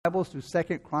Bibles to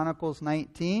 2 Chronicles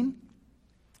 19.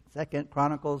 2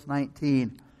 Chronicles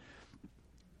 19.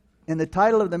 And the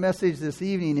title of the message this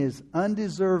evening is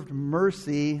Undeserved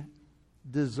Mercy,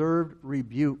 Deserved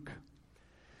Rebuke.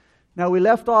 Now we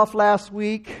left off last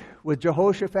week with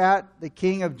Jehoshaphat, the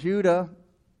king of Judah,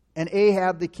 and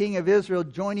Ahab, the king of Israel,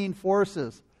 joining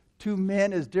forces. Two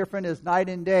men as different as night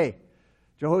and day.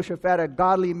 Jehoshaphat, a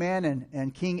godly man,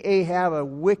 and King Ahab, a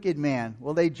wicked man.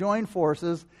 Well, they joined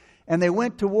forces, and they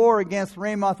went to war against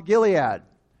Ramoth-Gilead.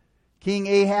 King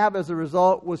Ahab, as a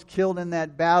result, was killed in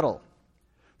that battle.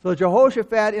 So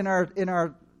Jehoshaphat, in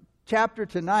our chapter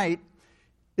tonight,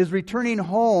 is returning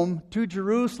home to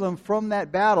Jerusalem from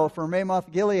that battle from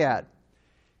Ramoth-Gilead.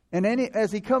 And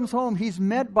as he comes home, he's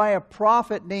met by a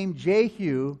prophet named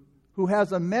Jehu, who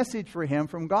has a message for him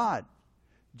from God.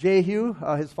 Jehu,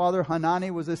 his father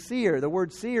Hanani, was a seer. The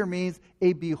word seer means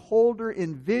a beholder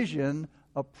in vision,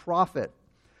 a prophet.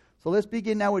 So let's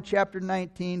begin now with chapter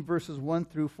 19, verses 1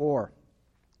 through 4.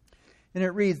 And it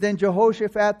reads, Then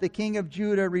Jehoshaphat, the king of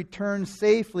Judah, returned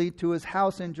safely to his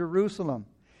house in Jerusalem.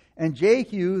 And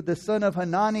Jehu, the son of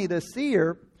Hanani the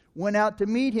seer, went out to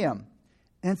meet him,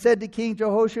 and said to King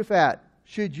Jehoshaphat,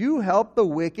 Should you help the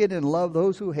wicked and love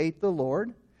those who hate the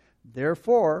Lord?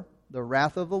 Therefore, the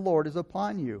wrath of the Lord is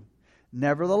upon you.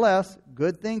 Nevertheless,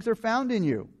 good things are found in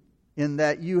you, in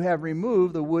that you have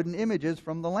removed the wooden images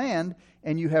from the land,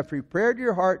 and you have prepared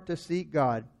your heart to seek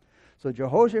God. So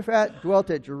Jehoshaphat dwelt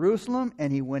at Jerusalem,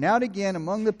 and he went out again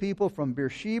among the people from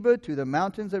Beersheba to the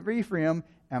mountains of Ephraim,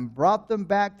 and brought them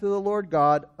back to the Lord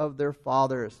God of their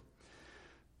fathers.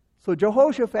 So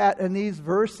Jehoshaphat, in these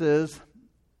verses,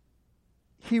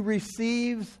 he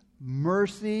receives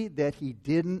mercy that he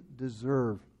didn't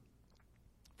deserve.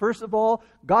 First of all,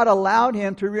 God allowed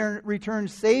him to return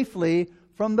safely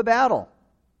from the battle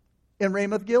in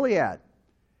Ramoth-Gilead.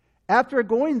 After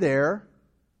going there,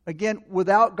 again,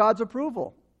 without God's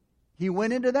approval. He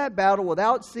went into that battle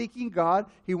without seeking God.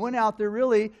 He went out there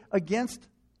really against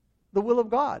the will of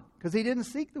God, because he didn't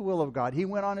seek the will of God. He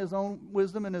went on his own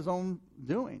wisdom and his own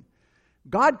doing.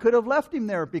 God could have left him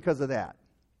there because of that.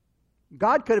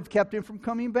 God could have kept him from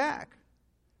coming back.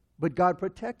 But God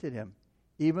protected him,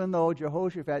 even though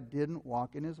Jehoshaphat didn't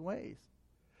walk in his ways.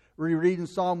 We read in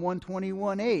Psalm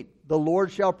 121:8, The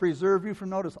Lord shall preserve you from,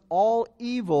 notice, all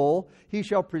evil. He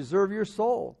shall preserve your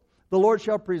soul. The Lord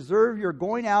shall preserve your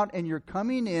going out and your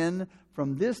coming in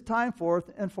from this time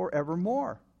forth and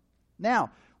forevermore.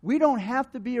 Now, we don't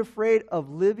have to be afraid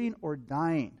of living or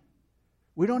dying.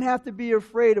 We don't have to be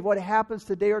afraid of what happens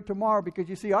today or tomorrow, because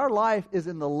you see, our life is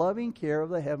in the loving care of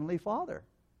the Heavenly Father.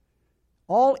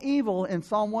 All evil in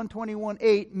Psalm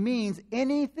 121:8 means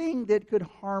anything that could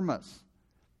harm us.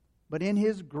 But in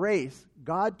His grace,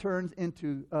 God turns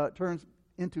into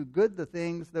good the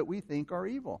things that we think are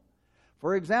evil.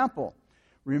 For example,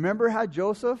 remember how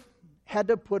Joseph had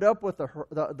to put up with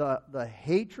the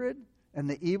hatred and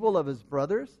the evil of his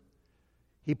brothers?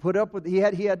 He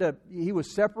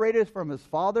was separated from his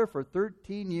father for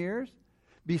 13 years.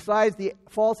 Besides the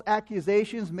false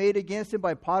accusations made against him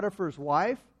by Potiphar's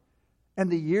wife, and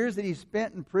the years that he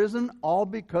spent in prison, all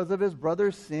because of his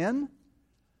brother's sin.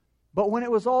 But when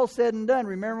it was all said and done,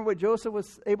 remember what Joseph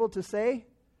was able to say?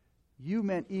 You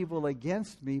meant evil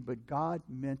against me, but God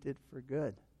meant it for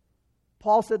good.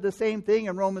 Paul said the same thing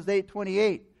in Romans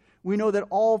 8:28. We know that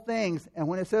all things, and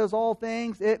when it says all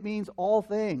things, it means all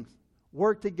things,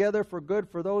 work together for good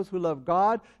for those who love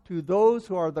God, to those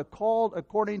who are the called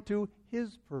according to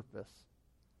His purpose.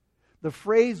 The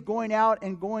phrase going out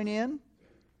and going in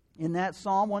that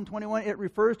Psalm 121, it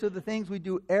refers to the things we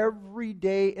do every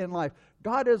day in life.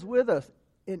 God is with us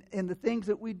in the things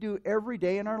that we do every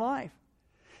day in our life.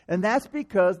 And that's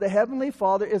because the Heavenly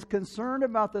Father is concerned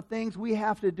about the things we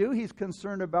have to do. He's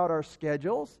concerned about our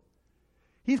schedules.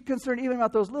 He's concerned even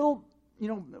about those little,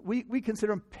 we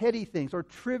consider them petty things or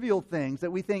trivial things that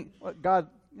we think, well,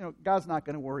 God's not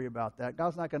going to worry about that.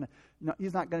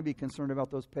 He's not going to be concerned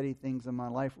about those petty things in my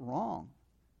life. Wrong.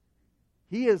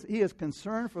 He is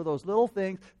concerned for those little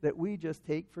things that we just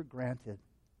take for granted.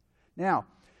 Now,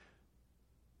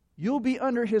 you'll be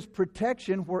under His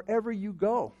protection wherever you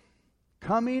go,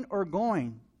 coming or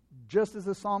going, just as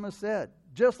the psalmist said.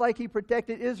 Just like He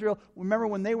protected Israel, remember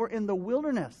when they were in the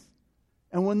wilderness,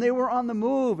 and when they were on the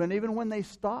move, and even when they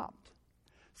stopped.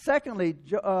 Secondly,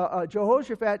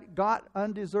 Jehoshaphat got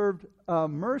undeserved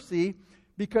mercy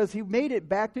because he made it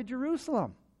back to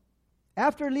Jerusalem.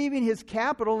 After leaving his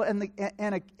capital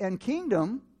and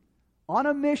kingdom on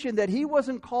a mission that he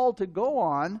wasn't called to go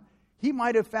on, he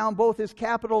might have found both his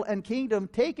capital and kingdom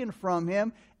taken from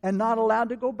him and not allowed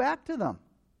to go back to them.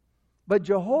 But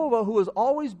Jehovah, who is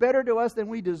always better to us than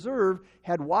we deserve,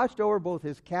 had watched over both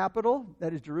his capital,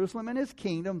 that is Jerusalem, and his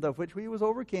kingdom, of which he was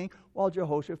over king, while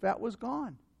Jehoshaphat was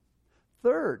gone.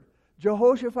 Third,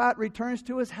 Jehoshaphat returns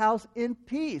to his house in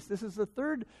peace. This is the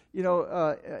third,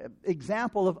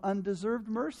 example of undeserved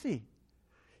mercy.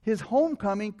 His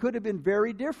homecoming could have been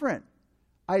very different.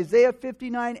 Isaiah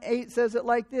 59:8 says it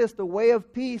like this: the way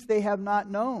of peace they have not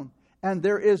known, and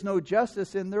there is no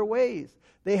justice in their ways.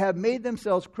 They have made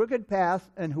themselves crooked paths,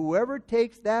 and whoever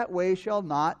takes that way shall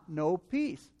not know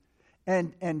peace.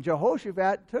 And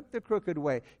Jehoshaphat took the crooked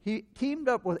way. He teamed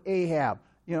up with Ahab,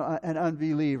 an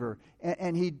unbeliever.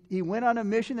 And he went on a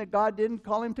mission that God didn't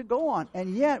call him to go on.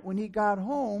 And yet, when he got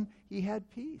home, he had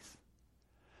peace.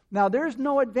 Now, there's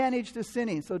no advantage to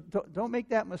sinning, so don't make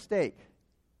that mistake.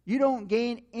 You don't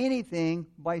gain anything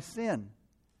by sin.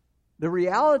 The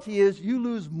reality is you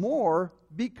lose more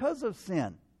because of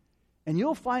sin. And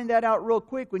you'll find that out real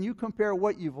quick when you compare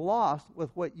what you've lost with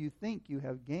what you think you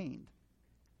have gained.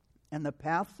 And the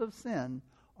paths of sin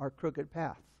are crooked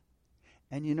paths.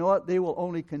 And you know what? They will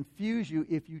only confuse you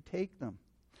if you take them.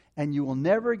 And you will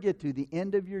never get to the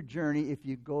end of your journey if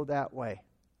you go that way.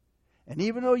 And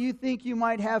even though you think you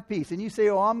might have peace, and you say,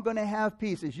 oh, I'm going to have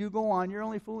peace, as you go on, you're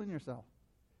only fooling yourself.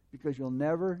 Because you'll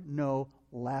never know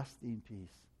lasting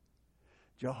peace.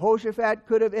 Jehoshaphat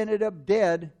could have ended up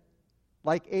dead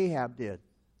like Ahab did.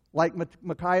 Like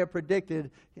Micaiah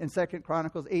predicted in 2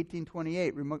 Chronicles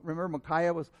 18:28. Remember,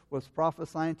 Micaiah was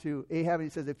prophesying to Ahab, and he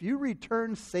says, if you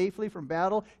return safely from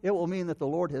battle, it will mean that the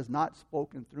Lord has not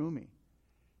spoken through me.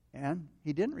 And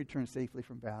he didn't return safely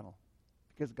from battle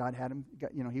because God had him,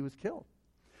 he was killed.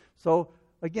 So,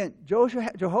 again,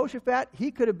 Jehoshaphat,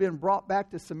 he could have been brought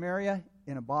back to Samaria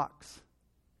in a box,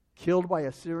 killed by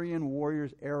a Syrian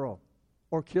warrior's arrow,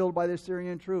 or killed by the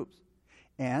Syrian troops.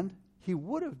 And he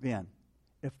would have been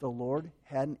if the Lord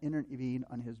hadn't intervened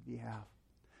on his behalf.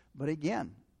 But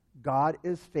again, God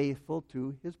is faithful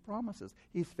to his promises.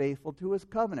 He's faithful to his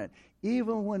covenant,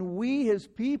 even when we, his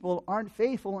people, aren't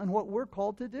faithful in what we're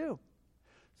called to do.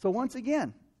 So once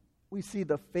again, we see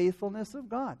the faithfulness of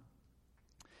God.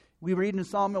 We read in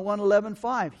Psalm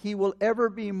 111:5, he will ever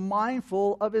be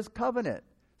mindful of his covenant.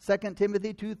 2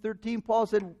 Timothy 2:13, Paul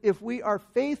said, if we are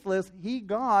faithless, he,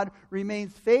 God,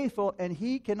 remains faithful, and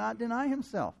he cannot deny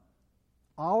himself.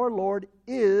 Our Lord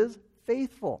is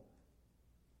faithful.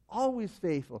 Always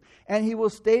faithful. And he will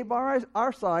stay by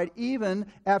our side even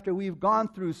after we've gone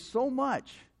through so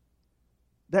much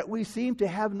that we seem to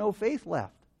have no faith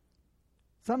left.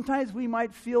 Sometimes we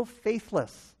might feel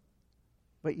faithless.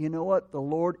 But you know what? The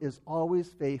Lord is always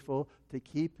faithful to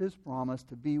keep his promise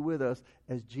to be with us,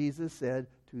 as Jesus said,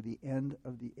 to the end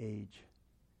of the age.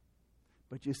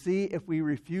 But you see, if we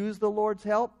refuse the Lord's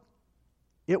help,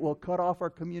 it will cut off our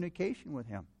communication with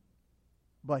him.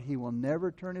 But he will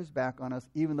never turn his back on us,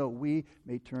 even though we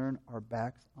may turn our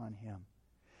backs on him.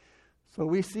 So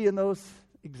we see in those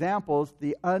examples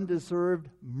the undeserved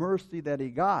mercy that he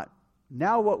got.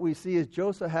 Now what we see is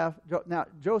Jehoshaphat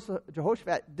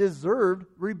deserved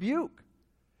rebuke.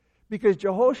 Because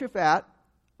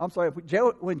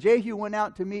when Jehu went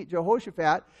out to meet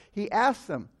Jehoshaphat, he asked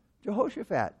him,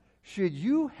 Jehoshaphat, should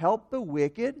you help the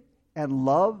wicked and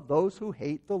love those who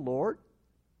hate the Lord?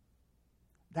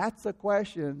 That's a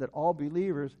question that all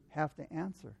believers have to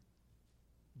answer.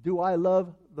 Do I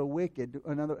love the wicked?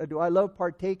 Do I love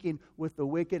partaking with the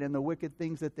wicked and the wicked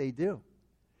things that they do?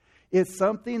 It's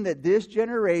something that this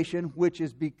generation, which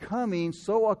is becoming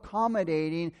so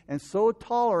accommodating and so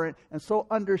tolerant and so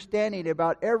understanding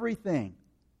about everything,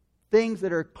 things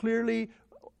that are clearly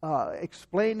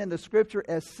explained in the Scripture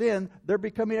as sin, they're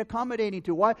becoming accommodating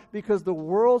to. Why? Because the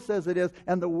world says it is,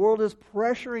 and the world is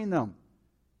pressuring them.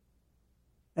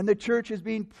 And the church is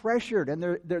being pressured, and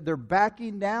they're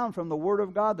backing down from the Word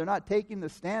of God. They're not taking the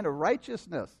stand of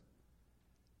righteousness.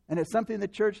 And it's something the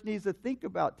church needs to think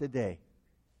about today.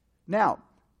 Now,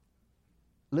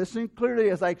 listen clearly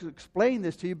as I explain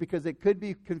this to you, because it could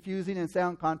be confusing and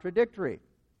sound contradictory.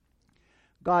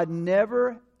 God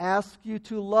never asks you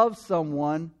to love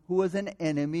someone who is an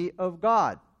enemy of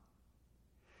God.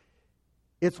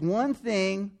 It's one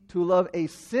thing to love a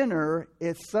sinner.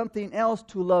 It's something else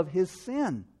to love his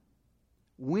sin.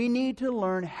 We need to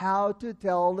learn how to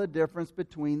tell the difference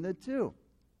between the two.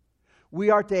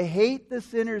 We are to hate the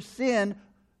sinner's sin,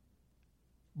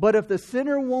 but if the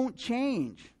sinner won't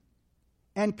change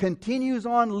and continues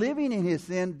on living in his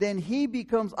sin, then he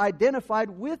becomes identified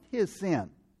with his sin.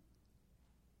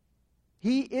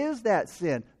 He is that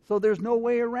sin. So there's no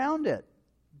way around it,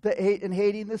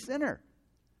 hating the sinner.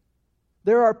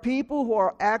 There are people who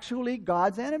are actually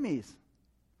God's enemies.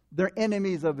 They're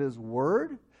enemies of his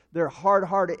word. They're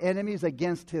hard-hearted enemies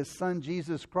against His Son,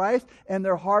 Jesus Christ, and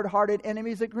they're hard-hearted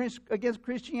enemies against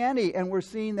Christianity. And we're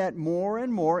seeing that more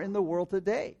and more in the world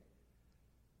today,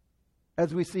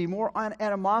 as we see more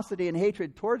animosity and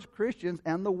hatred towards Christians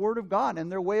and the Word of God and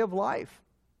their way of life.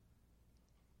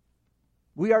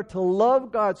 We are to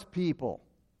love God's people.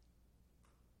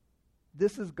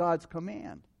 This is God's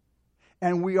command.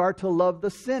 And we are to love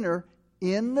the sinner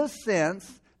in the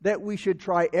sense that we should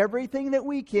try everything that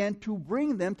we can to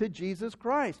bring them to Jesus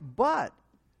Christ. But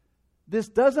this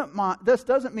doesn't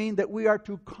mean that we are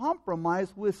to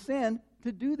compromise with sin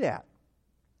to do that.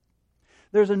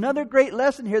 There's another great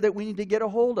lesson here that we need to get a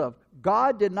hold of.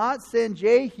 God did not send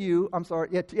Jehu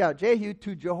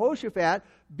to Jehoshaphat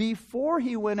before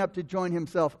he went up to join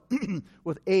himself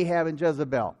with Ahab and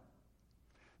Jezebel.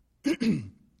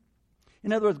 In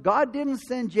other words, God didn't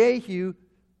send Jehu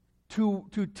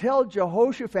to tell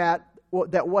Jehoshaphat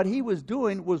that what he was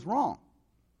doing was wrong.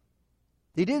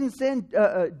 God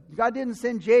didn't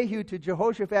send Jehu to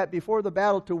Jehoshaphat before the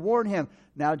battle to warn him.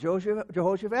 Now,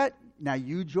 Jehoshaphat, now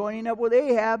you joining up with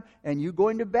Ahab and you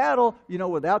going to battle,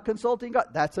 without consulting God.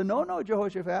 That's a no-no,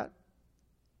 Jehoshaphat.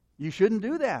 You shouldn't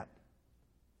do that.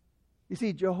 You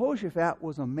see, Jehoshaphat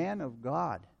was a man of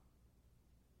God.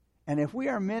 And if we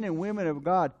are men and women of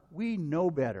God, we know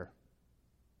better.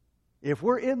 If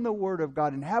we're in the Word of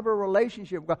God and have a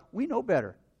relationship with God, we know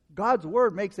better. God's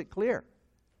Word makes it clear.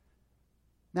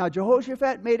 Now,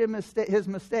 Jehoshaphat made his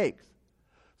mistakes.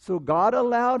 So God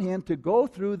allowed him to go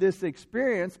through this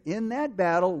experience in that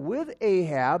battle with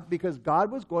Ahab because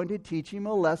God was going to teach him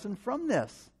a lesson from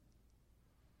this.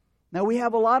 Now, we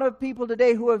have a lot of people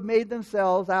today who have made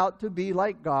themselves out to be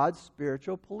like God's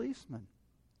spiritual policemen.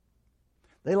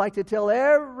 They like to tell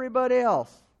everybody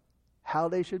else how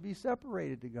they should be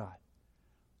separated to God,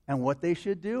 and what they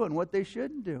should do and what they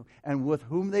shouldn't do, and with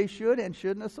whom they should and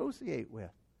shouldn't associate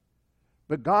with.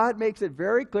 But God makes it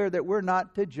very clear that we're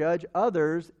not to judge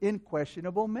others in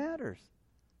questionable matters.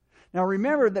 Now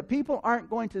remember that people aren't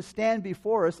going to stand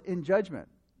before us in judgment.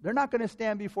 They're not going to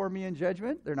stand before me in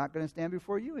judgment. They're not going to stand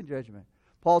before you in judgment.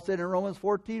 Paul said in Romans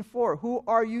 14:4, "Who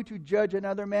are you to judge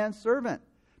another man's servant?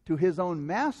 To his own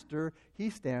master he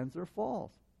stands or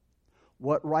falls."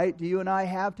 What right do you and I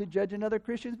have to judge another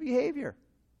Christian's behavior?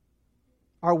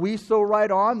 Are we so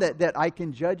right on that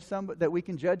we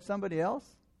can judge somebody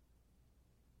else?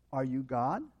 Are you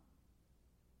God?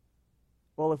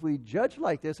 Well, if we judge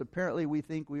like this, apparently we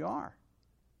think we are.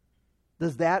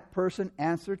 Does that person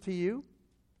answer to you?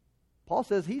 Paul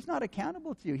says he's not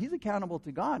accountable to you. He's accountable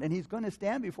to God, and he's going to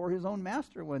stand before his own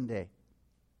master one day.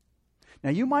 Now,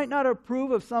 you might not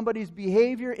approve of somebody's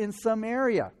behavior in some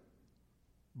area,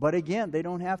 but again, they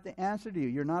don't have to answer to you.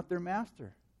 You're not their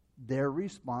master. They're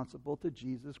responsible to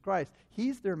Jesus Christ.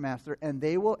 He's their master, and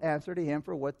they will answer to him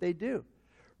for what they do.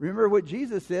 Remember what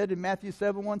Jesus said in Matthew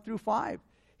 7:1-5.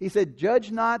 He said,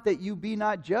 "Judge not that you be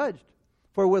not judged.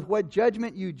 For with what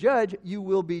judgment you judge, you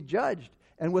will be judged.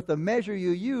 And with the measure you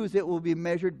use, it will be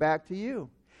measured back to you.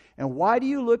 And why do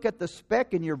you look at the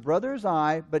speck in your brother's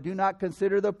eye, but do not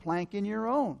consider the plank in your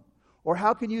own? Or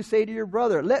how can you say to your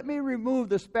brother, 'Let me remove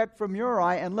the speck from your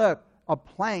eye,' and look, a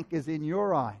plank is in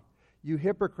your eye? You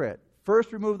hypocrite.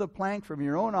 First remove the plank from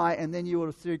your own eye, and then you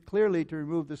will see clearly to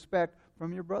remove the speck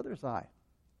from your brother's eye."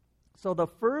 So the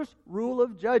first rule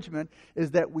of judgment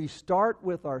is that we start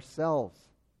with ourselves.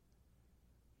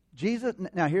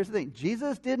 Now here's the thing.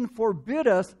 Jesus didn't forbid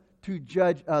us to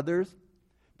judge others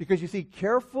because, you see,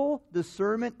 careful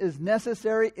discernment is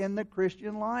necessary in the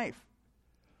Christian life.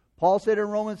 Paul said in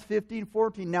Romans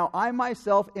 15:14, "Now I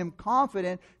myself am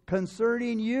confident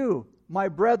concerning you, my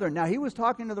brethren." Now he was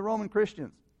talking to the Roman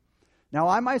Christians. "Now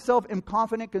I myself am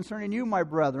confident concerning you, my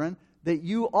brethren, that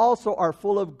you also are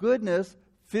full of goodness,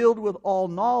 filled with all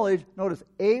knowledge." Notice,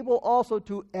 able also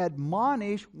to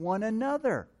admonish one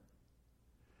another.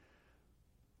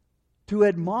 To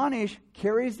admonish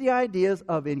carries the ideas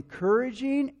of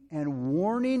encouraging and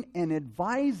warning and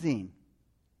advising.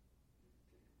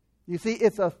 You see,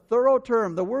 it's a thorough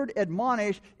term. The word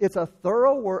admonish, it's a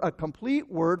thorough word, a complete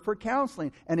word for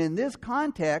counseling. And in this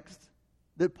context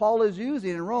that Paul is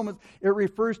using in Romans, it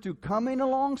refers to coming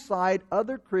alongside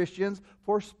other Christians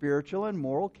for spiritual and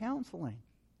moral counseling.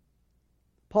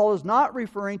 Paul is not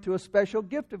referring to a special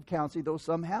gift of counseling, though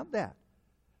some have that.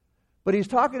 But he's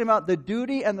talking about the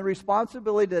duty and the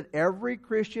responsibility that every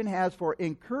Christian has for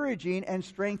encouraging and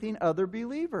strengthening other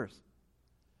believers.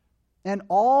 And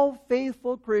all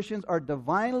faithful Christians are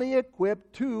divinely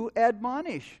equipped to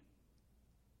admonish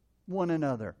one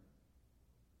another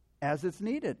as it's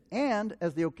needed and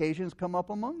as the occasions come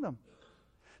up among them.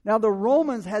 Now, the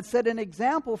Romans had set an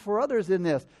example for others in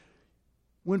this.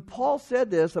 When Paul said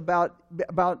this about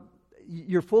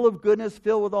you're full of goodness,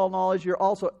 filled with all knowledge, you're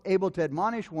also able to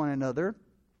admonish one another,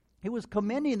 he was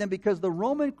commending them because the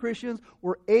Roman Christians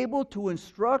were able to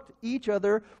instruct each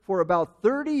other for about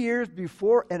 30 years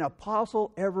before an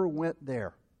apostle ever went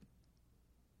there.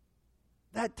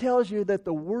 That tells you that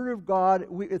the Word of God,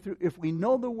 if we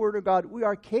know the Word of God, we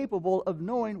are capable of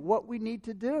knowing what we need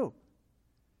to do.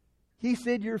 He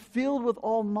said, you're filled with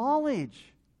all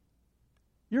knowledge.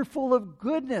 You're full of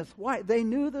goodness. Why? They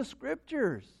knew the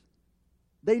Scriptures.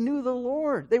 They knew the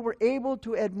Lord. They were able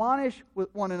to admonish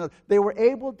with one another. They were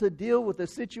able to deal with the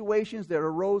situations that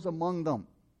arose among them.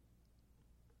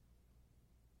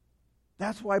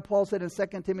 That's why Paul said in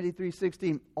 2 Timothy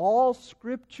 3:16, all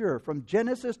Scripture from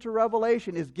Genesis to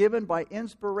Revelation is given by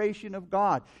inspiration of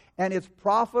God. And it's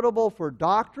profitable for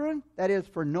doctrine, that is,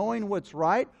 for knowing what's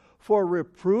right, for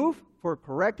reproof, for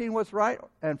correcting what's right,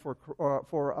 and for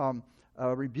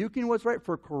rebuking what's right,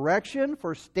 for correction,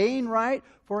 for staying right,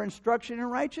 for instruction in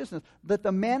righteousness, that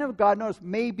the man of God, notice,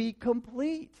 may be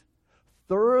complete,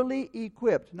 thoroughly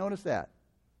equipped. Notice that.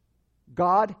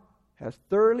 God has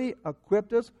thoroughly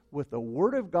equipped us with the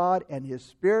Word of God and His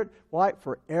Spirit. Why?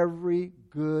 For every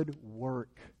good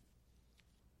work.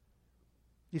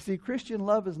 You see, Christian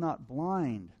love is not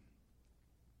blind.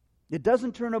 It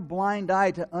doesn't turn a blind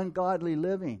eye to ungodly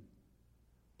living.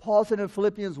 Paul said in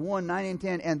Philippians 1:9 and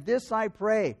 10, and this I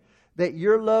pray, that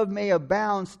your love may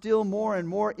abound still more and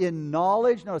more in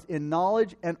knowledge. Notice, in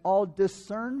knowledge and all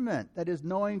discernment. That is,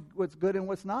 knowing what's good and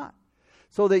what's not.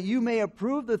 So that you may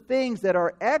approve the things that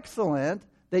are excellent,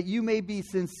 that you may be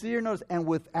sincere, notice, and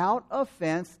without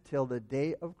offense till the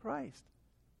day of Christ.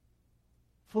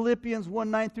 Philippians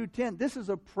 1:9 through 10. This is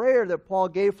a prayer that Paul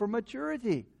gave for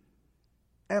maturity.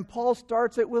 And Paul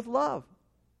starts it with love.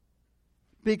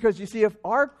 Because you see, if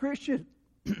our Christian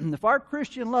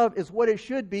love is what it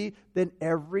should be, then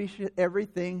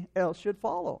everything else should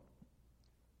follow.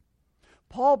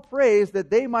 Paul prays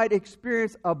that they might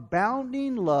experience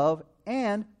abounding love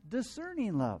and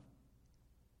discerning love.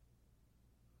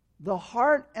 The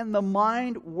heart and the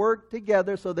mind work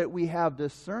together so that we have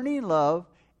discerning love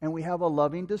and we have a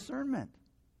loving discernment.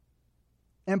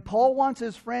 And Paul wants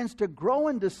his friends to grow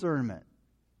in discernment.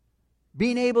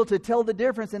 Being able to tell the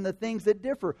difference in the things that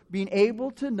differ. Being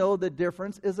able to know the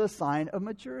difference is a sign of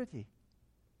maturity.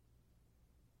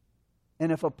 And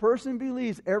if a person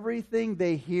believes everything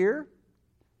they hear,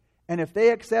 and if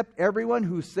they accept everyone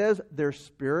who says they're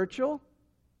spiritual,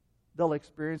 they'll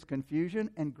experience confusion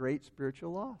and great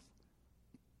spiritual loss.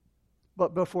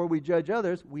 But before we judge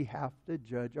others, we have to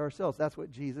judge ourselves. That's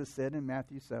what Jesus said in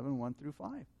Matthew 7:1 through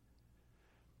 5.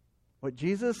 What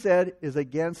Jesus said is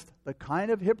against the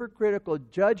kind of hypocritical,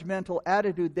 judgmental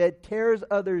attitude that tears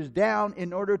others down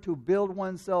in order to build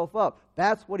oneself up.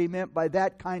 That's what he meant by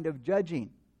that kind of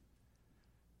judging.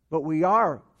 But we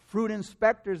are fruit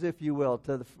inspectors, if you will,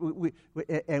 we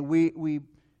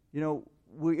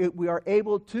are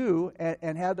able to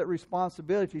and have that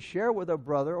responsibility to share with a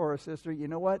brother or a sister, you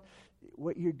know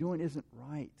what you're doing isn't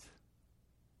right.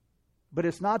 But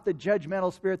it's not the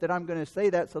judgmental spirit that I'm going to say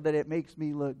that so that it makes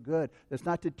me look good. It's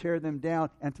not to tear them down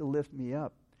and to lift me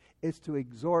up. It's to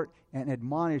exhort and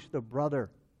admonish the brother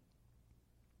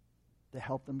to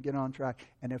help them get on track.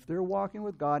 And if they're walking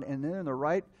with God and they're in the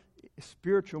right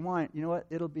spiritual mind, you know what?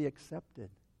 It'll be accepted.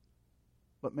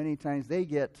 But many times they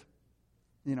get,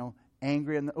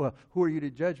 angry and, well, who are you to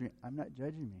judge me? I'm not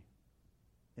judging me.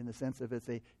 In the sense of it's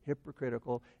a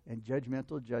hypocritical and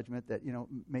judgmental judgment that,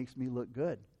 makes me look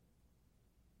good.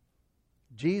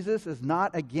 Jesus is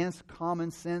not against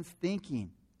common sense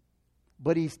thinking.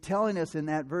 But he's telling us in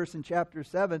that verse in chapter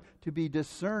 7 to be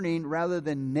discerning rather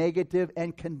than negative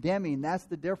and condemning. That's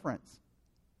the difference.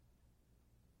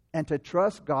 And to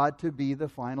trust God to be the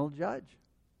final judge.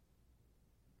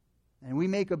 And we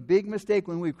make a big mistake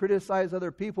when we criticize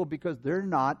other people because they're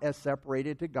not as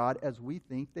separated to God as we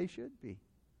think they should be.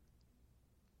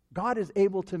 God is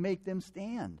able to make them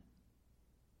stand.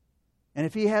 And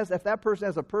if that person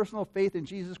has a personal faith in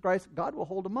Jesus Christ, God will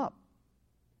hold them up.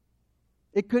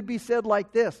 It could be said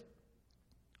like this: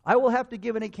 I will have to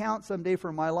give an account someday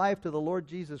for my life to the Lord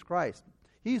Jesus Christ.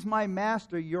 He's my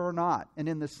master, you're not. And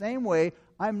in the same way,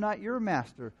 I'm not your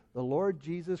master. The Lord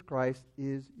Jesus Christ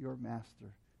is your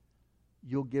master.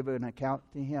 You'll give an account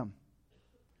to Him.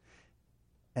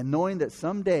 And knowing that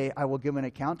someday I will give an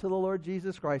account to the Lord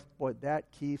Jesus Christ, boy, that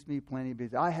keeps me plenty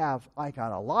busy. I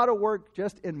got a lot of work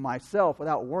just in myself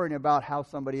without worrying about how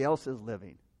somebody else is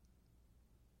living.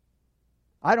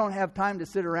 I don't have time to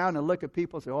sit around and look at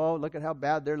people and say, oh, look at how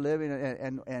bad they're living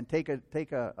and take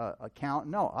a account.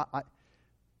 No,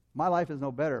 my life is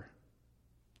no better.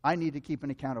 I need to keep an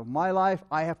account of my life.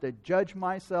 I have to judge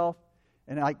myself.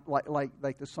 And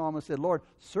like the psalmist said, Lord,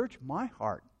 search my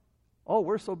heart. Oh,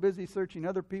 we're so busy searching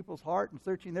other people's heart and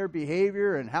searching their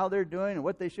behavior and how they're doing and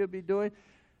what they should be doing.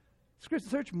 Scripture,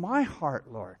 search my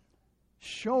heart, Lord.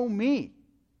 Show me.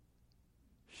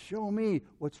 Show me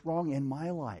what's wrong in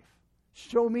my life.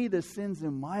 Show me the sins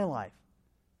in my life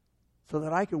so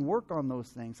that I can work on those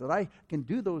things, so that I can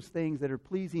do those things that are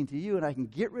pleasing to you, and I can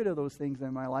get rid of those things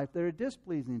in my life that are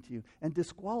displeasing to you and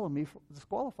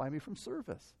disqualify me from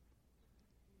service.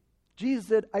 Jesus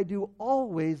said, I do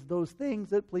always those things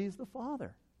that please the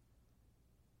Father.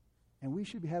 And we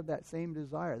should have that same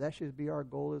desire. That should be our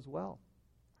goal as well.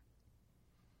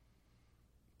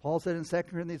 Paul said in 2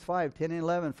 Corinthians 5, 10 and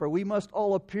 11, for we must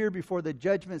all appear before the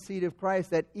judgment seat of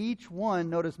Christ, that each one,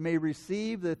 notice, may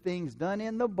receive the things done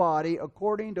in the body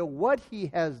according to what he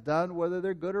has done, whether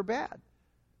they're good or bad.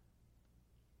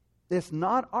 It's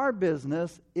not our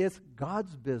business, it's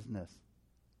God's business.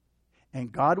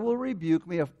 And God will rebuke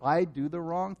me if I do the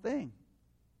wrong thing.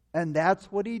 And that's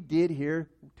what he did here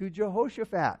to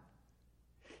Jehoshaphat.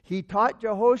 He taught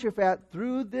Jehoshaphat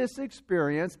through this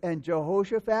experience, and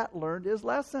Jehoshaphat learned his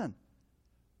lesson.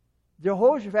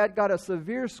 Jehoshaphat got a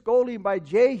severe scolding by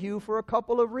Jehu for a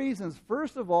couple of reasons.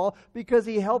 First of all, because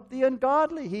he helped the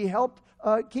ungodly. He helped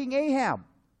King Ahab,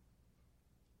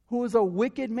 who was a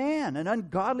wicked man, an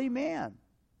ungodly man.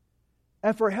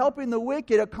 And for helping the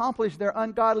wicked accomplish their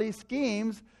ungodly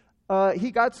schemes, he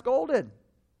got scolded.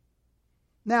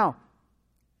 Now,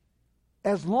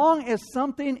 as long as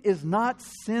something is not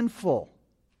sinful,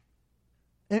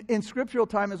 in scriptural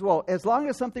time as well, as long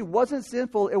as something wasn't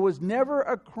sinful, it was never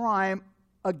a crime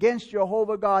against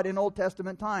Jehovah God in Old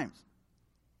Testament times.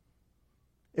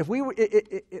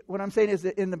 What I'm saying is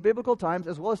that in the biblical times,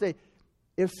 as well as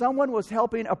if someone was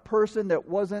helping a person that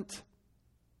wasn't,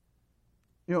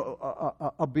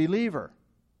 a believer,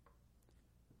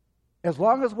 as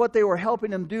long as what they were helping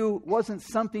them do wasn't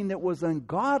something that was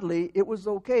ungodly, it was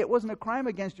okay. It wasn't a crime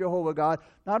against Jehovah God.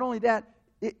 Not only that,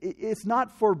 it's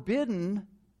not forbidden,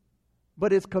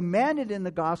 but it's commanded in the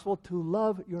gospel to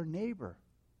love your neighbor,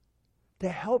 to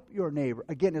help your neighbor.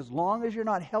 Again, as long as you're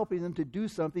not helping them to do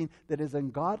something that is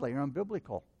ungodly or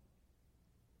unbiblical.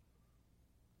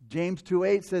 James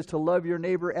 2:8 says to love your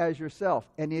neighbor as yourself.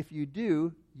 And if you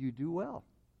do, you do well.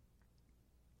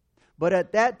 But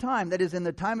at that time, that is in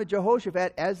the time of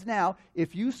Jehoshaphat, as now,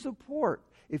 if you support,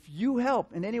 if you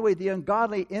help in any way the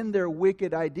ungodly in their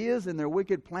wicked ideas and their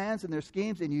wicked plans and their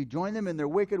schemes, and you join them in their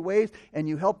wicked ways, and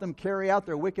you help them carry out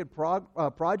their wicked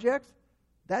projects,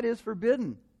 that is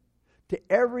forbidden to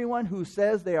everyone who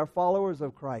says they are followers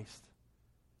of Christ.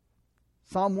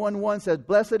 Psalm 1:1 says,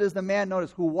 blessed is the man,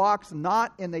 notice, who walks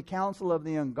not in the counsel of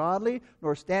the ungodly,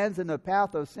 nor stands in the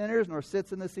path of sinners, nor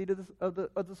sits in the seat of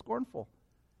the scornful.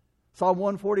 Psalm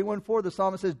 141:4, the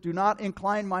psalmist says, do not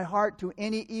incline my heart to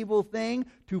any evil thing,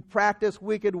 to practice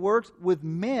wicked works with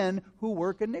men who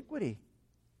work iniquity.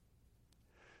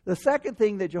 The second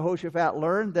thing that Jehoshaphat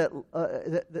learned, that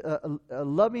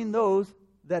loving those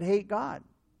that hate God.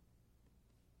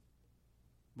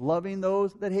 Loving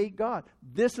those that hate God.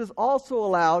 This is also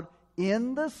allowed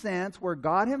in the sense where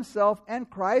God himself and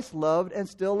Christ loved and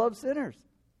still love sinners.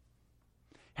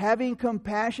 Having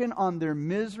compassion on their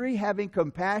misery, having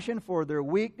compassion for their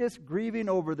weakness, grieving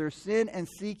over their sin, and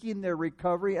seeking their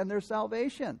recovery and their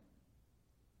salvation.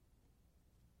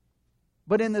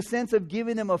 But in the sense of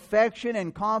giving them affection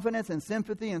and confidence and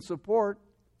sympathy and support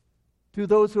to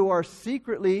those who are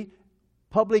secretly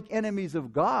public enemies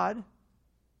of God,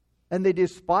 and they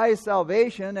despise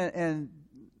salvation and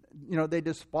they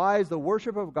despise the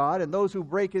worship of God, and those who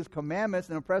break his commandments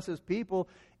and oppress his people,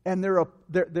 and they're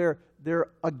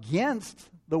against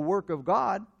the work of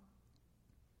God.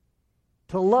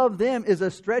 To love them is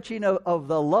a stretching of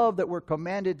the love that we're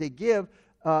commanded to give.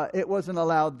 It wasn't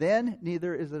allowed then,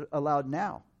 neither is it allowed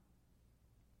now.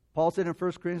 Paul said in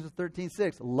 1 Corinthians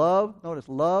 13:6, love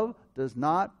does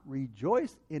not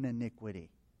rejoice in iniquity.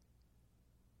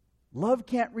 Love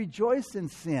can't rejoice in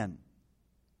sin.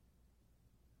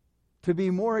 To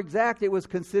be more exact, it was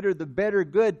considered the better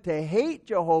good to hate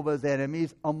Jehovah's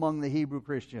enemies among the Hebrew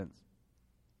Christians.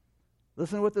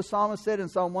 Listen to what the psalmist said in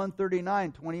Psalm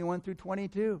 139, 21 through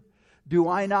 22. Do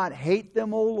I not hate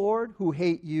them, O Lord, who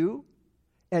hate you?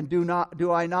 And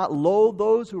do I not loathe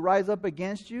those who rise up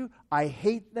against you? I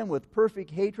hate them with perfect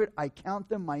hatred. I count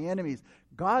them my enemies.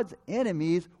 God's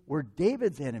enemies were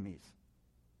David's enemies.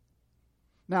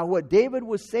 Now, what David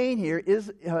was saying here is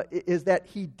that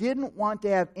he didn't want to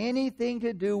have anything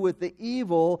to do with the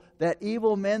evil that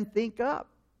evil men think up.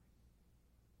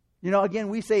 Again,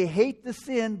 we say hate the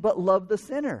sin, but love the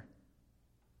sinner.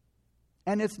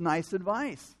 and it's nice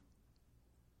advice.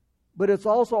 But it's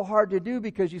also hard to do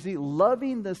because, you see,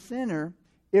 loving the sinner,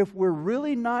 if we're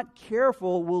really not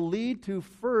careful, will lead to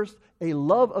first a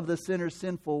love of the sinner's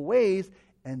sinful ways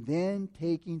and then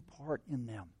taking part in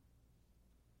them.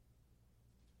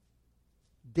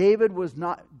 David was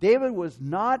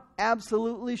not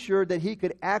absolutely sure that he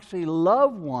could actually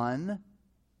love one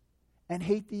and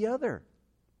hate the other.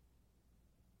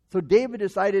 So David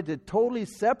decided to totally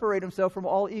separate himself from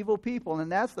all evil people,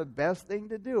 and that's the best thing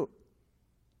to do.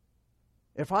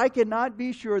 If I cannot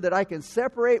be sure that I can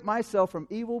separate myself from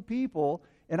evil people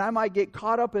and I might get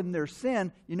caught up in their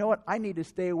sin, you know what? I need to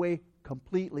stay away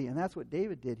completely, and that's what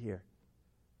David did here.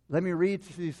 Let me read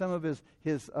some of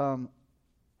his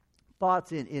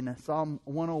thoughts in Psalm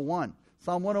 101.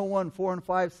 Psalm 101, 4 and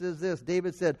 5 says this.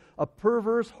 David said, "A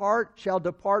perverse heart shall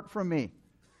depart from me."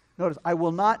 Notice, "I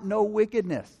will not know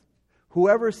wickedness.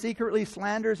 Whoever secretly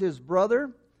slanders his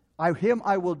brother, him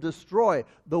I will destroy.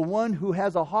 The one who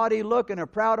has a haughty look and a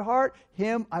proud heart,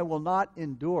 him I will not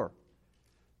endure."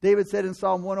 David said in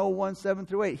Psalm 101, 7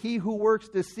 through 8, "He who works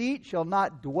deceit shall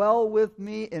not dwell with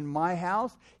me in my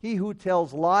house. He who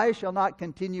tells lies shall not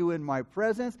continue in my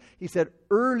presence." He said,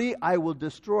 "Early I will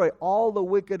destroy all the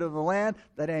wicked of the land,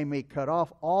 that I may cut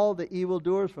off all the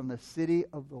evildoers from the city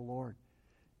of the Lord."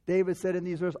 David said in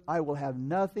these verses, "I will have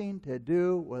nothing to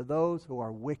do with those who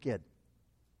are wicked."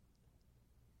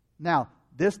 Now,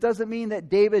 this doesn't mean that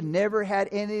David never had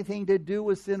anything to do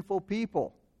with sinful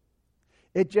people.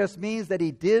 It just means that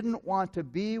he didn't want to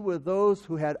be with those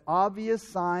who had obvious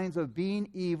signs of being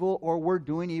evil or were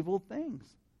doing evil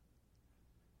things.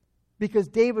 Because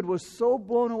David was so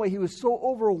blown away, he was so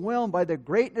overwhelmed by the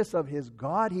greatness of his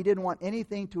God, he didn't want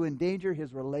anything to endanger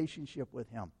his relationship with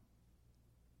him.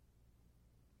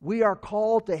 We are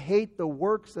called to hate the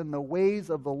works and the ways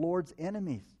of the Lord's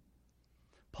enemies.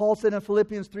 Paul said in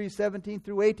Philippians 3:17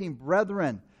 through 18,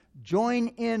 "Brethren, join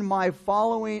in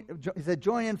following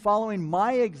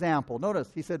my example."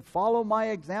 Notice, he said, "Follow my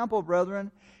example,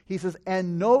 brethren." He says,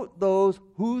 "And note those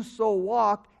who so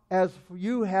walk as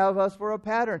you have us for a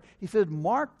pattern." He said,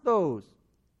 mark those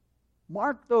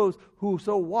who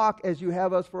so walk as you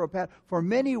have us for a pattern. "For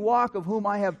many walk, of whom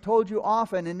I have told you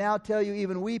often, and now tell you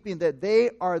even weeping, that they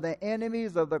are the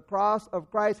enemies of the cross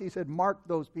of Christ." He said, mark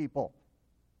those people.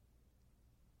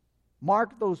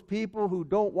 Mark those people who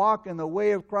don't walk in the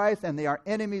way of Christ, and they are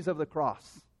enemies of the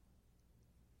cross.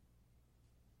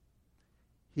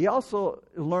 He also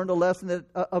learned a lesson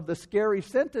of the scary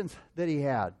sentence that he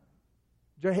had.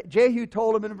 Jehu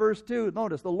told him in verse 2,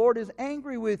 notice, "The Lord is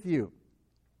angry with you."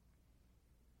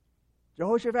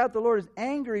 Jehoshaphat, "The Lord is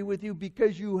angry with you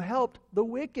because you helped the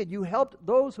wicked." You helped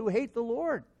those who hate the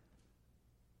Lord.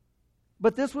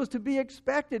 But this was to be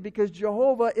expected because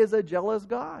Jehovah is a jealous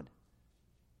God.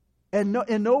 And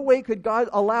in no way could God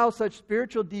allow such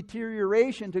spiritual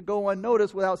deterioration to go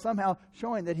unnoticed without somehow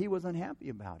showing that he was unhappy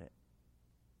about it.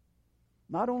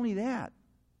 Not only that,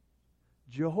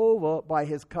 Jehovah, by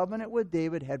his covenant with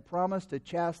David, had promised to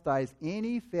chastise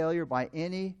any failure by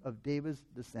any of David's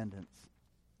descendants.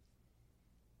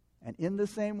 And in the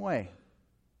same way,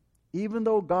 even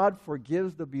though God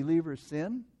forgives the believer's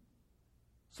sin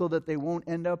so that they won't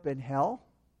end up in hell,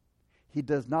 he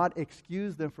does not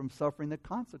excuse them from suffering the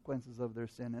consequences of their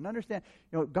sin. And understand,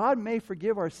 God may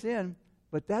forgive our sin,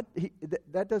 but that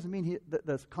doesn't mean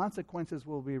the consequences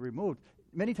will be removed.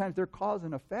 Many times they're cause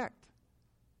and effect.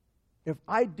 If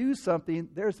I do something,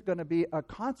 there's going to be a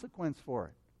consequence for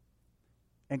it.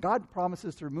 And God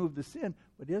promises to remove the sin,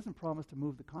 but he doesn't promise to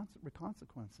remove the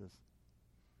consequences.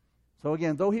 So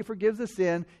again, though he forgives the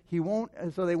sin, they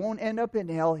won't end up in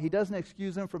hell. He doesn't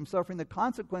excuse them from suffering the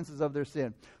consequences of their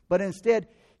sin. But instead,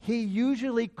 he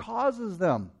usually causes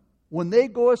them, when they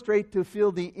go astray, to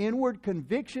feel the inward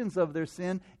convictions of their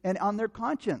sin and on their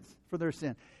conscience for their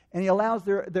sin. And he allows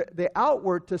the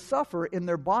outward to suffer in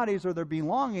their bodies or their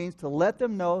belongings to let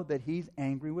them know that he's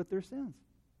angry with their sins.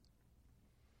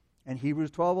 And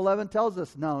Hebrews 12:11 tells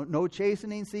us, no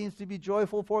chastening seems to be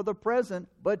joyful for the present,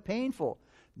 but painful.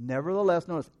 Nevertheless,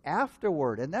 notice,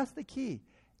 afterward, and that's the key,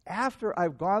 after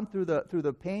I've gone through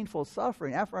the painful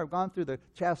suffering, after I've gone through the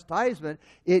chastisement,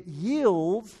 it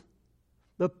yields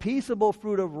the peaceable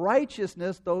fruit of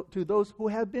righteousness to those who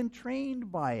have been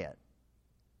trained by it.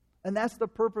 And that's the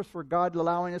purpose for God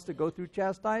allowing us to go through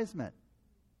chastisement,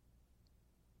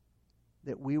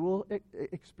 that we will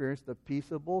experience the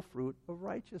peaceable fruit of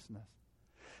righteousness.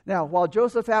 Now, while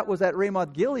Jehoshaphat was at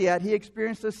Ramoth Gilead, he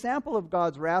experienced a sample of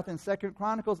God's wrath in 2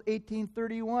 Chronicles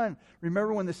 18:31.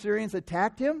 Remember when the Syrians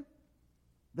attacked him?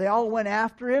 They all went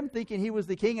after him, thinking he was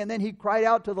the king, and then he cried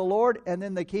out to the Lord, and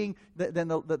then the king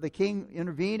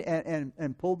intervened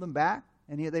and pulled them back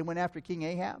And they went after King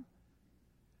Ahab.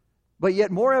 But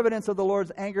yet more evidence of the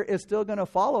Lord's anger is still going to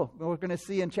follow. We're going to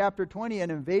see in chapter 20 an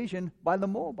invasion by the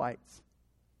Moabites.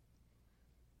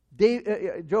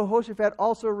 Jehoshaphat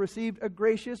also received a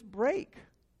gracious break.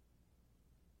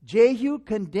 Jehu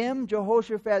condemned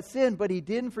Jehoshaphat's sin, but he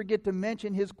didn't forget to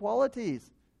mention his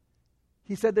qualities.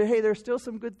 He said that, hey, there's still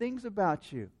some good things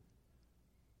about you.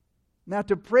 Now,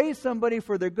 to praise somebody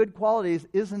for their good qualities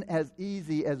isn't as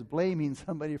easy as blaming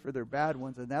somebody for their bad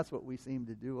ones, and that's what we seem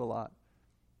to do a lot.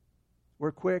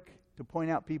 We're quick to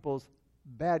point out people's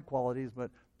bad qualities,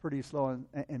 but pretty slow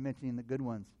in mentioning the good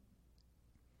ones.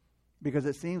 Because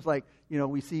it seems like,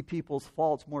 we see people's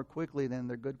faults more quickly than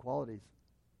their good qualities.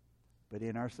 But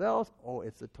in ourselves,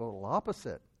 it's the total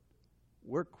opposite.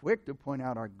 We're quick to point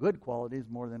out our good qualities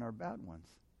more than our bad ones.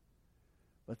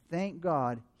 But thank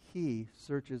God, He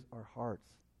searches our hearts.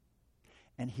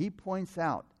 And He points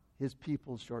out His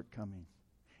people's shortcomings.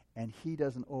 And He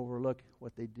doesn't overlook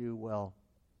what they do well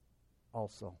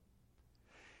also.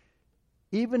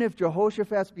 Even if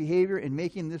Jehoshaphat's behavior in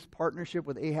making this partnership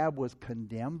with Ahab was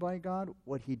condemned by God,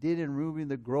 what he did in removing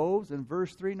the groves, in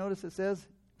verse 3, notice it says,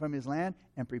 from his land,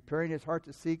 and preparing his heart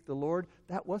to seek the Lord,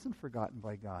 that wasn't forgotten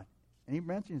by God. And he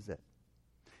mentions it.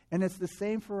 And it's the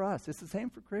same for us. It's the same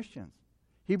for Christians.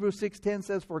 Hebrews 6:10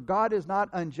 says, for God is not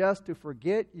unjust to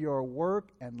forget your work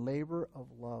and labor of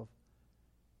love.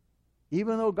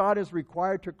 Even though God is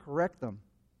required to correct them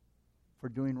for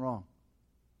doing wrong.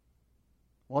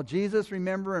 While Jesus,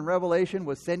 remember, in Revelation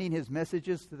was sending his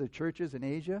messages to the churches in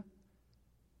Asia,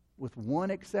 with one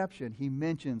exception, he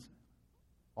mentions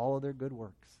all of their good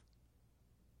works.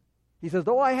 He says,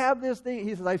 though I have this thing,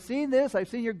 he says, I've seen this, I've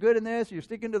seen you're good in this, you're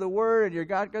sticking to the word, and you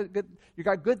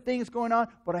got good things going on,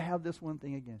 but I have this one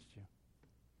thing against you.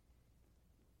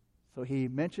 So he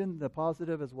mentioned the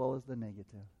positive as well as the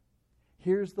negative.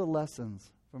 Here's the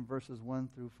lessons from verses 1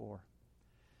 through 4.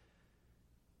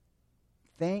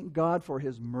 Thank God for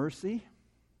His mercy.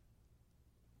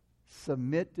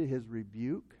 Submit to His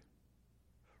rebuke.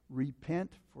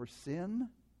 Repent for sin.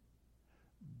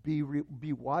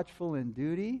 Be watchful in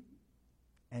duty.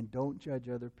 And don't judge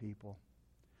other people.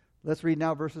 Let's read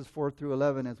now verses 4 through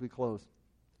 11 as we close.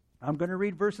 I'm going to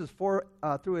read verses 4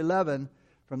 through 11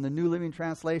 from the New Living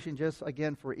Translation, just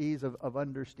again for ease of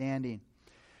understanding.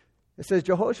 It says,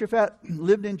 Jehoshaphat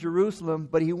lived in Jerusalem,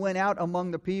 but he went out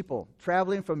among the people,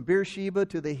 traveling from Beersheba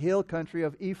to the hill country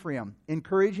of Ephraim,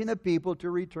 encouraging the people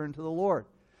to return to the Lord,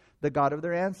 the God of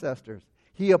their ancestors.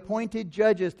 He appointed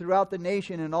judges throughout the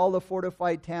nation in all the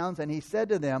fortified towns, and he said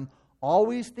to them,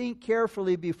 always think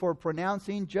carefully before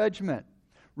pronouncing judgment.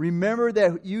 Remember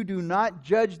that you do not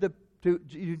judge to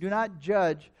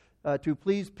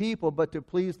please people, but to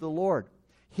please the Lord.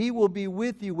 He will be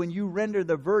with you when you render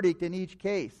the verdict in each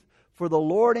case. For the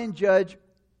Lord and judge,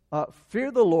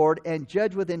 fear the Lord and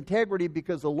judge with integrity,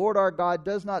 because the Lord our God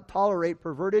does not tolerate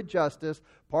perverted justice,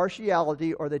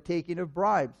 partiality, or the taking of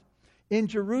bribes. In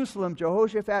Jerusalem,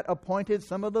 Jehoshaphat appointed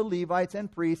some of the Levites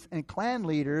and priests and clan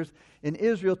leaders in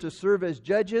Israel to serve as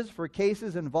judges for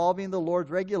cases involving the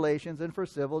Lord's regulations and for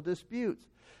civil disputes.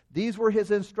 These were his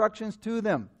instructions to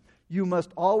them. You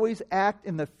must always act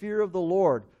in the fear of the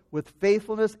Lord with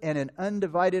faithfulness and an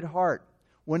undivided heart.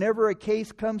 Whenever a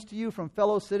case comes to you from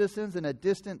fellow citizens in a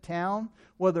distant town,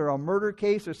 whether a murder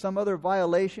case or some other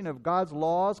violation of God's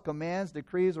laws, commands,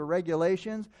 decrees, or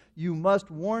regulations, you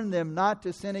must warn them not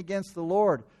to sin against the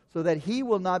Lord, so that He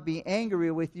will not be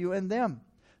angry with you and them.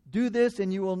 Do this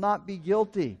and you will not be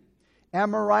guilty.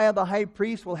 Amariah the high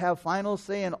priest will have final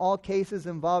say in all cases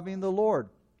involving the Lord.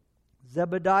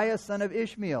 Zebediah, son of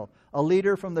Ishmael, a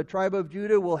leader from the tribe of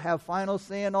Judah, will have final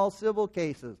say in all civil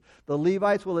cases. The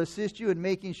Levites will assist you in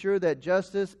making sure that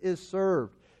justice is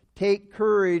served. Take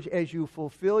courage as you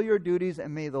fulfill your duties,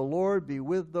 and may the Lord be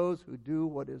with those who do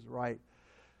what is right.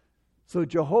 So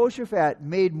Jehoshaphat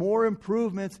made more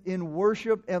improvements in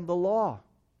worship and the law.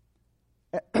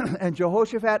 And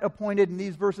Jehoshaphat appointed in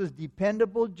these verses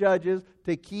dependable judges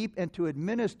to keep and to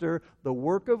administer the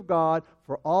work of God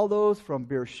for all those from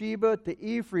Beersheba to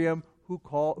Ephraim who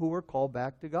were called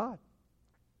back to God.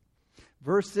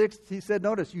 Verse 6, he said,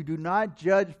 notice, you do not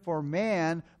judge for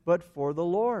man, but for the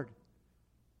Lord.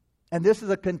 And this is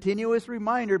a continuous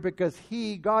reminder because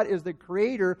God is the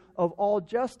creator of all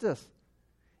justice.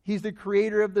 He's the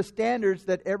creator of the standards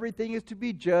that everything is to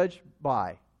be judged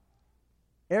by.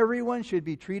 Everyone should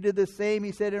be treated the same,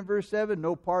 he said in verse 7.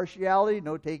 No partiality,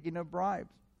 no taking of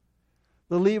bribes.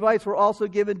 The Levites were also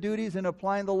given duties in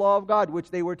applying the law of God,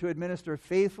 which they were to administer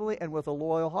faithfully and with a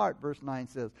loyal heart. Verse 9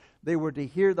 says, they were to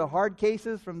hear the hard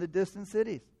cases from the distant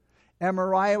cities.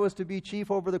 Amariah was to be chief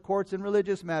over the courts and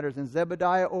religious matters, and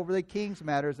Zebediah over the king's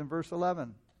matters in verse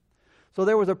 11. So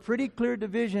there was a pretty clear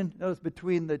division, notice,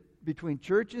 between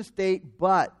church and state,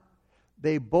 but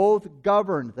they both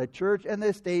governed, the church and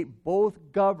the state both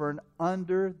governed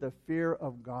under the fear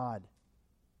of God,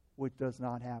 which does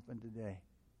not happen today.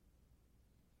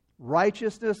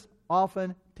 Righteousness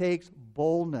often takes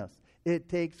boldness. It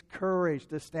takes courage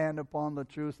to stand upon the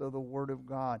truth of the Word of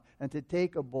God and to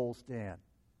take a bold stand.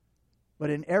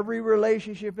 But in every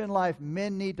relationship in life,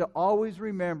 men need to always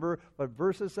remember what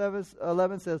verse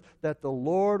 11 says, that the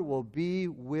Lord will be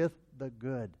with the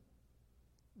good.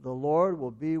 The Lord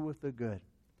will be with the good.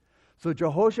 So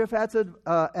Jehoshaphat's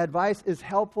advice is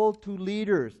helpful to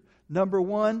leaders. Number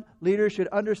one, leaders should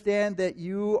understand that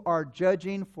you are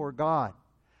judging for God.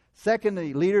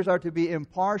 Secondly, leaders are to be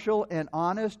impartial and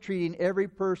honest, treating every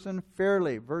person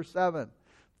fairly. Verse 7.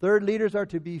 Third, leaders are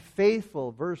to be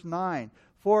faithful. Verse 9.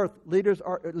 Fourth, leaders,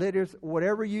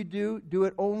 whatever you do, do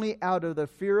it only out of the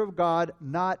fear of God,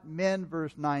 not men,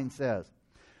 verse 9 says.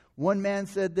 One man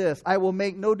said this, I will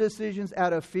make no decisions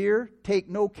out of fear, take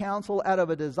no counsel out of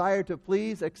a desire to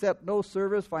please, accept no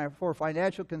service for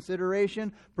financial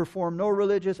consideration, perform no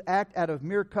religious act out of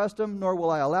mere custom, nor will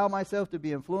I allow myself to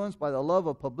be influenced by the love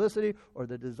of publicity or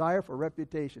the desire for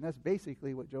reputation. That's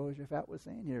basically what Jehoshaphat was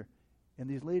saying here in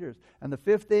these leaders. And the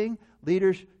fifth thing,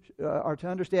 leaders are to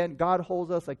understand God holds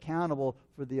us accountable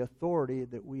for the authority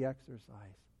that we exercise.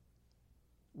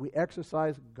 We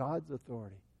exercise God's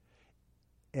authority.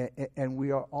 And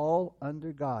we are all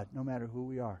under God, no matter who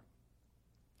we are.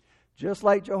 Just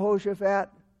like Jehoshaphat,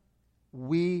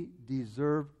 we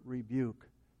deserve rebuke.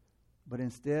 But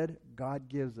instead, God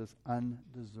gives us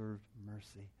undeserved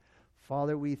mercy.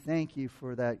 Father, we thank you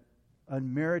for that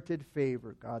unmerited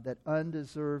favor, God, that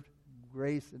undeserved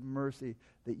grace and mercy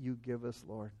that you give us,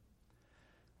 Lord.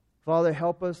 Father,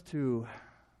 help us to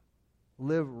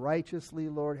live righteously,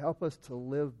 Lord. Help us to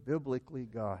live biblically,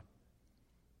 God.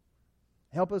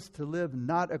 Help us to live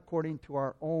not according to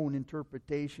our own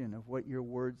interpretation of what your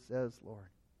word says, Lord,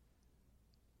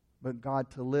 but God,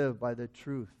 to live by the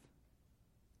truth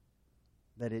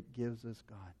that it gives us,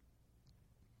 God.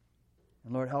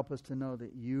 And Lord, help us to know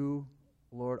that you,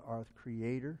 Lord, are the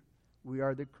creator. We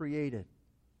are the created.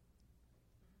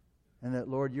 And that,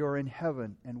 Lord, you're in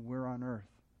heaven and we're on earth.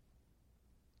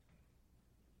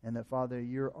 And that, Father,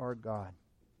 you're our God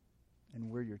and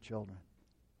we're your children.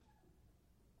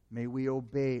 May we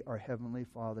obey our Heavenly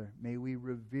Father. May we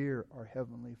revere our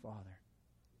Heavenly Father.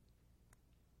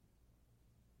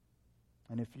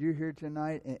 And if you're here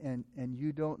tonight and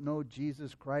you don't know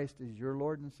Jesus Christ as your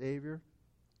Lord and Savior,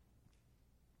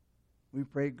 we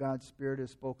pray God's Spirit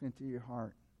has spoken to your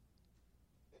heart.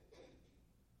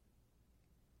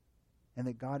 And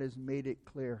that God has made it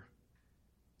clear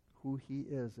who He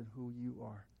is and who you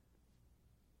are.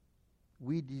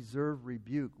 We deserve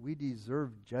rebuke. We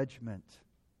deserve judgment.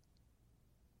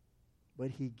 But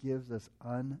He gives us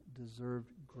undeserved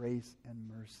grace and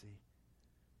mercy.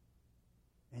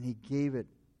 And He gave it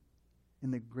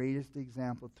in the greatest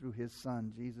example through His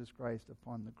Son, Jesus Christ,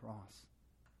 upon the cross,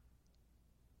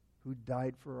 who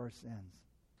died for our sins,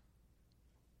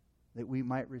 that we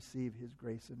might receive His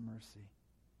grace and mercy,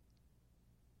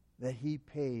 that He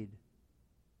paid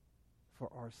for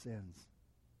our sins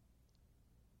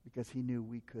because He knew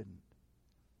we couldn't.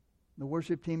 The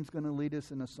worship team's going to lead us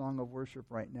in a song of worship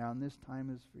right now, and this time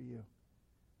is for you.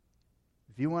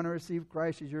 If you want to receive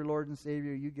Christ as your Lord and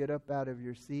Savior, you get up out of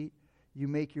your seat. You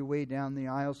make your way down the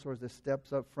aisle towards the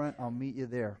steps up front. I'll meet you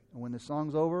there. And when the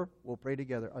song's over, we'll pray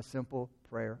together a simple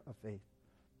prayer of faith.